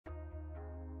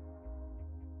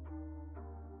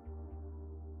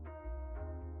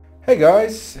Hey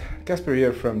guys, Casper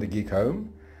here from the Geek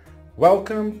Home.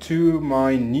 Welcome to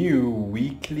my new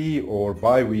weekly or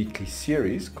bi-weekly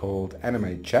series called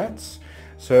Anime Chats.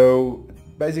 So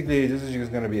basically this is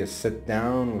just going to be a sit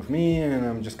down with me and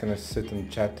I'm just going to sit and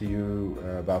chat to you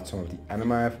about some of the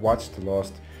anime I've watched the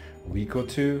last week or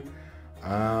two.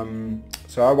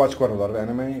 So I watch quite a lot of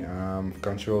anime,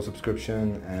 Crunchyroll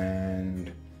subscription,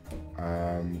 and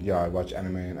I watch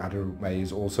anime in other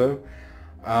ways also.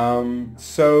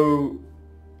 So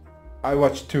I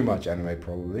watch too much anime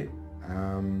probably,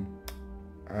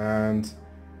 and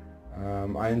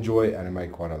I enjoy anime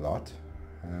quite a lot.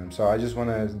 So I just want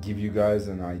to give you guys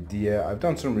an idea. I've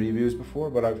done some reviews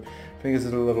before, but I think it's a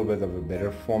little bit of a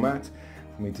better format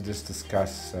for me to just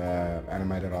discuss anime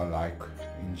that I like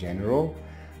in general.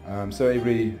 So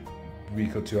every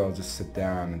week or two I'll just sit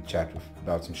down and chat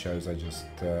about some shows I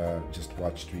just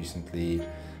watched recently.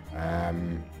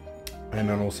 And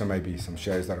then also maybe some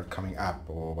shows that are coming up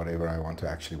or whatever I want to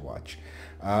actually watch.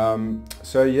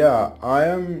 So yeah, I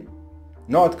am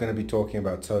not going to be talking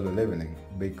about Solo Leveling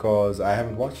because I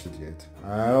haven't watched it yet.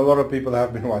 A lot of people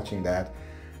have been watching that.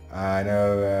 I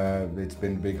know it's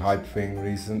been a big hype thing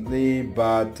recently,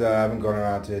 but I haven't gone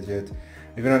around to it yet.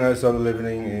 Even though I know Solo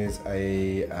Leveling is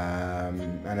a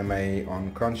anime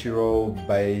on Crunchyroll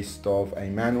based off a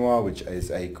manhwa, which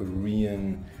is a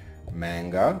Korean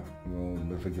manga, well,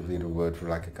 effectively the word for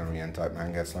like a Korean type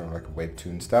manga. It's not like a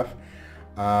webtoon stuff.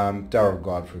 Tower of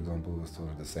God, for example, is sort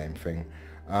of the same thing.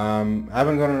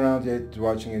 Haven't gone around yet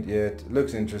watching it yet.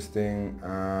 Looks interesting.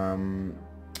 I'm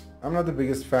not the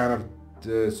biggest fan of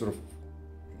the sort of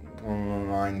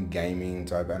online gaming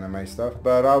type anime stuff,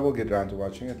 but I will get around to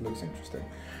watching it. Looks interesting.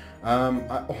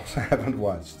 I also haven't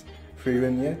watched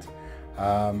Frieren yet.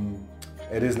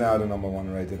 It is now the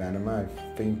 #1 rated anime. I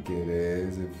think it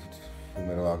is. If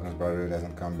Fullmetal Alchemist Brotherhood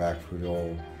hasn't come back through the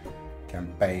whole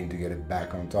campaign to get it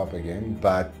back on top again,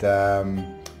 but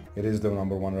it is the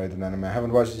 #1 rated anime. I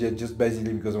haven't watched it yet, just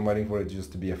basically because I'm waiting for it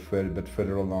just to be a bit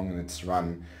further along in its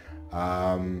run.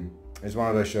 It's one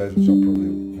of those shows which I'll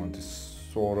probably want to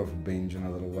sort of binge in a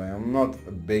little way. I'm not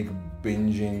a big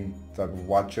binging type of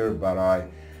watcher, but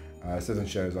certain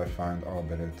shows I find are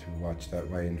better to watch that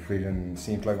way, and Frieren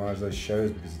seems like one of those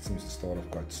shows because it seems to start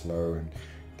off quite slow and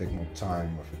take more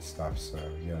time with its stuff. So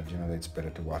yeah, generally it's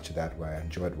better to watch it that way. I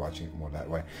enjoyed watching it more that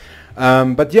way.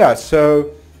 But yeah,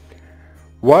 so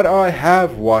what I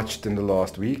have watched in the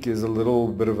last week is a little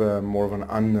bit of a more of an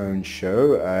unknown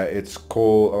show. It's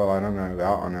called, well, I don't know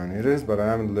how unknown it is, but I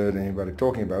haven't heard anybody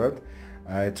talking about it.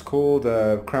 It's called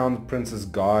Crown Prince's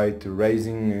Guide to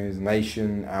Raising His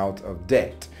Nation Out of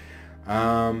Debt.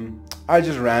 I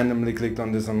just randomly clicked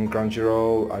on this on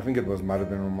Crunchyroll. I think it might have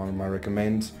been one of my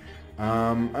recommends,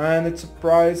 and it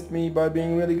surprised me by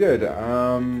being really good.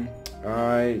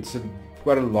 It's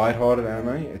quite a light-hearted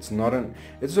anime. It sort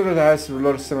of has a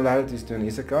lot of similarities to an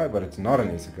isekai, but it's not an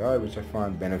isekai, which I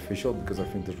find beneficial because I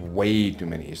think there's way too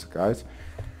many isekais.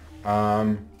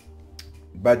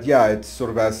 But yeah, it sort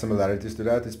of has similarities to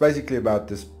that. It's basically about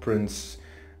this prince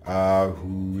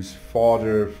whose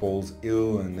father falls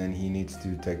ill, and then he needs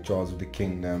to take charge of the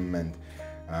kingdom and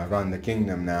run the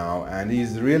kingdom now. And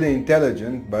he's really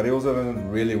intelligent, but he also doesn't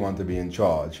really want to be in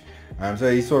charge.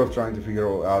 So he's sort of trying to figure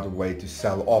out a way to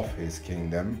sell off his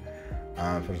kingdom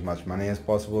for as much money as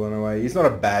possible in a way. He's not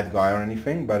a bad guy or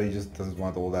anything, but he just doesn't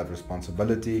want all that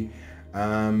responsibility.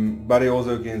 But he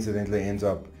also coincidentally ends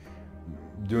up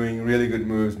doing really good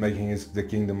moves, making the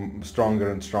kingdom stronger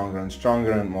and stronger and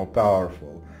stronger and more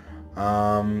powerful.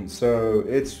 So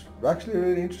it's actually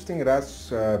really interesting. It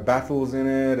has battles in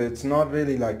it. It's not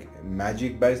really like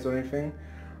magic based or anything.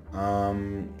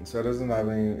 So it doesn't have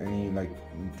any like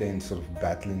intense sort of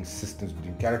battling systems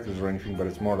between characters or anything, but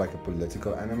it's more like a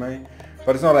political anime.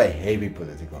 But it's not a heavy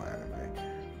political anime.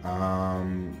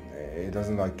 It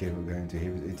doesn't like go into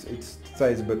heavy. It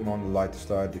stays a bit more on the lighter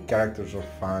side. The characters are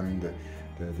fun.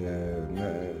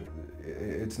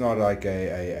 It's not like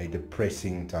a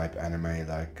depressing type anime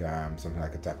like something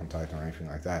like Attack on Titan or anything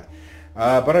like that.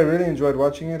 But I really enjoyed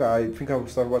watching it. I think I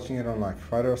started watching it on like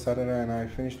Friday or Saturday, and I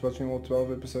finished watching all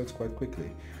 12 episodes quite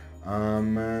quickly.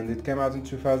 And it came out in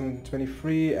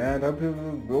 2023, and hopefully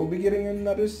we'll be getting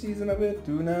another season of it.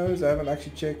 Who knows? I haven't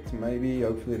actually checked. Maybe,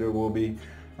 hopefully there will be.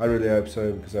 I really hope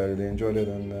so because I really enjoyed it,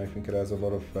 and I think it has a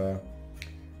lot of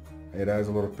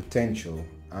potential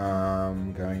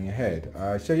going ahead.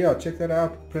 So yeah, check that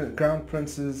out. Crown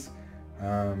Prince's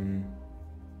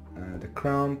the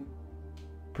Crown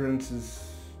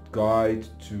Prince's Guide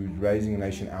to Raising a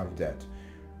Nation Out of Debt.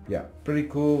 Yeah, pretty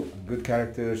cool, good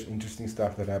characters, interesting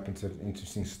stuff that happens, an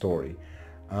interesting story.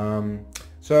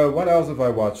 So what else have I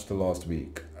watched the last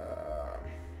week?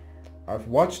 I've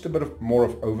watched a bit more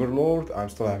of Overlord. I'm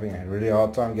still having a really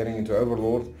hard time getting into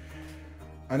Overlord.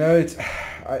 I know it's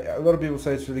a lot of people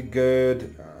say it's really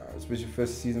good, especially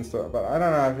first season stuff, but I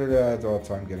don't know, I've really had a hard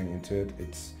time getting into it.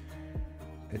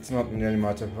 It's not really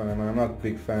my type of anime. I'm not a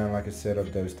big fan, like I said,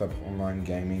 of those type of online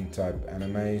gaming type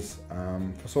animes.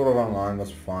 For Sword Art Online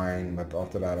was fine, but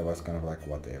after that it was kind of like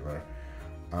whatever.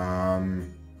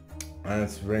 And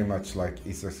it's very much like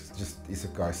just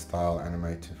isekai style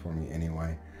anime for me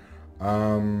anyway.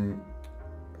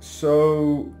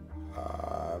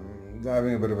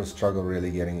 Having a bit of a struggle really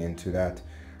getting into that.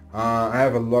 I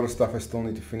have a lot of stuff I still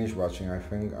need to finish watching. I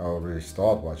think I'll really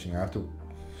start watching. I have to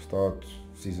start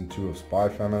season 2 of Spy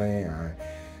Family. I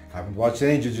haven't watched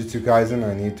any Jujutsu Kaisen.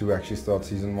 I need to actually start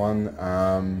season 1.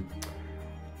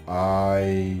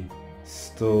 I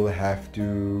still have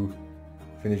to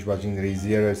finish watching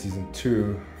Re:Zero season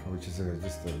 2, which is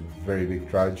just a very big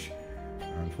grudge,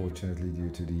 unfortunately, due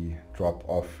to the drop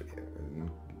off,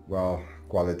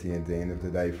 quality at the end of the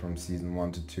day from season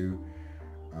 1 to 2.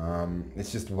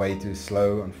 It's just way too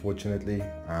slow, unfortunately.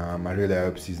 I really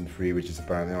hope season 3, which is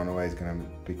apparently on the way, is gonna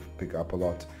pick up a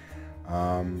lot.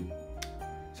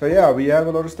 So yeah, we have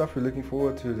a lot of stuff we're looking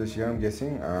forward to this year, I'm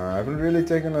guessing. I haven't really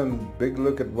taken a big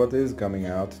look at what is coming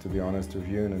out, to be honest with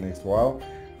you, in the next while.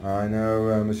 I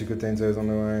know Mushoku Tensei is on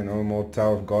the way, I know more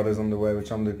Tower of God is on the way,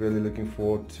 which I'm really looking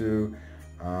forward to.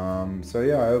 So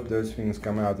yeah, I hope those things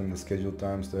come out in the scheduled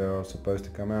times they are supposed to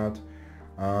come out.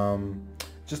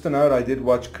 Just a note, I did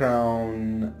watch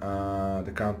Crown,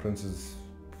 the Crown Prince's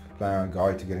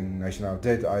Guide to Getting Nation Out of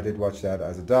Debt. I did watch that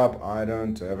as a dub. I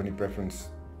don't have any preference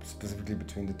specifically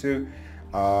between the two.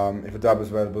 If a dub is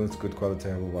available, it's good quality,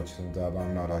 I will watch the dub.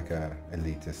 I'm not like a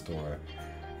elitist or a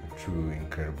true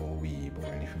incredible weeb or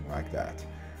anything like that.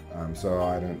 So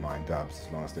I don't mind dubs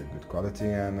as long as they're good quality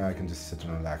and I can just sit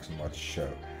and relax and watch a show.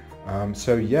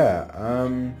 So yeah,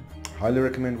 highly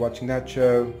recommend watching that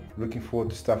show. Looking forward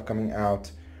to stuff coming out.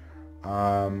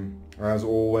 As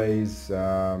always, if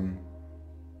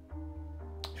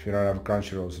you don't have a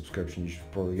Crunchyroll subscription, you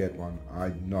should probably get one.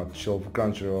 I'm not sure for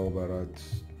Crunchyroll, but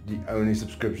it's the only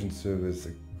subscription service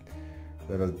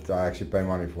that I actually pay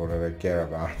money for that I care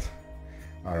about,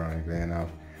 ironically enough.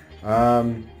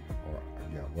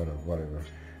 Yeah, whatever.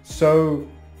 So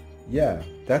yeah,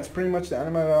 that's pretty much the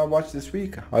anime that I watched this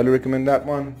week. Highly recommend that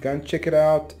one. Go and check it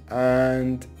out.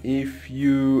 And if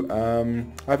you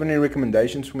have any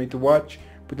recommendations for me to watch,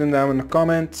 put them down in the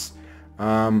comments.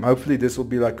 Hopefully this will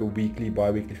be like a weekly,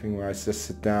 bi-weekly thing where I just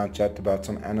sit down, chat about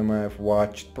some anime I've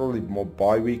watched. Probably more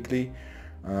bi-weekly,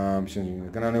 since you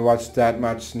can only watch that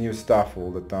much new stuff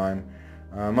all the time.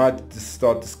 I might just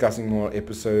start discussing more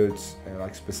episodes,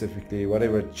 like specifically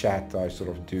whatever chat I sort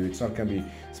of do. It's not going to be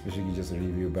specifically just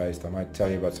review based. I might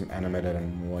tell you about some anime that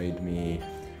annoyed me,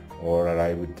 or that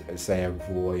I would say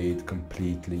avoid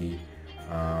completely,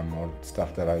 or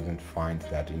stuff that I didn't find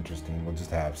that interesting. We'll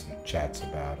just have some chats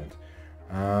about it.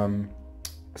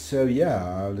 So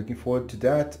yeah, looking forward to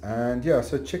that. And yeah,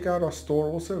 so check out our store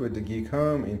also with the Geek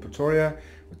Home in Pretoria.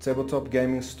 With Tabletop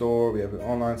Gaming Store, we have an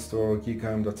online store,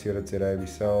 geekhome.co.za. We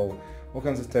sell all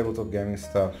kinds of tabletop gaming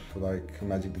stuff like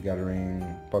Magic the Gathering,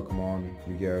 Pokemon,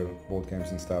 Yu-Gi-Oh, board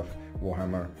games and stuff,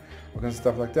 Warhammer, all kinds of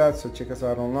stuff like that. So check us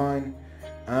out online.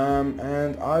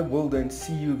 And I will then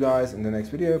see you guys in the next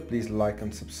video. Please like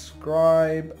and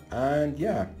subscribe, and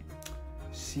yeah,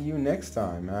 see you next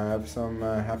time. Have some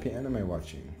happy anime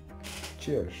watching.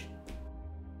 Cheers.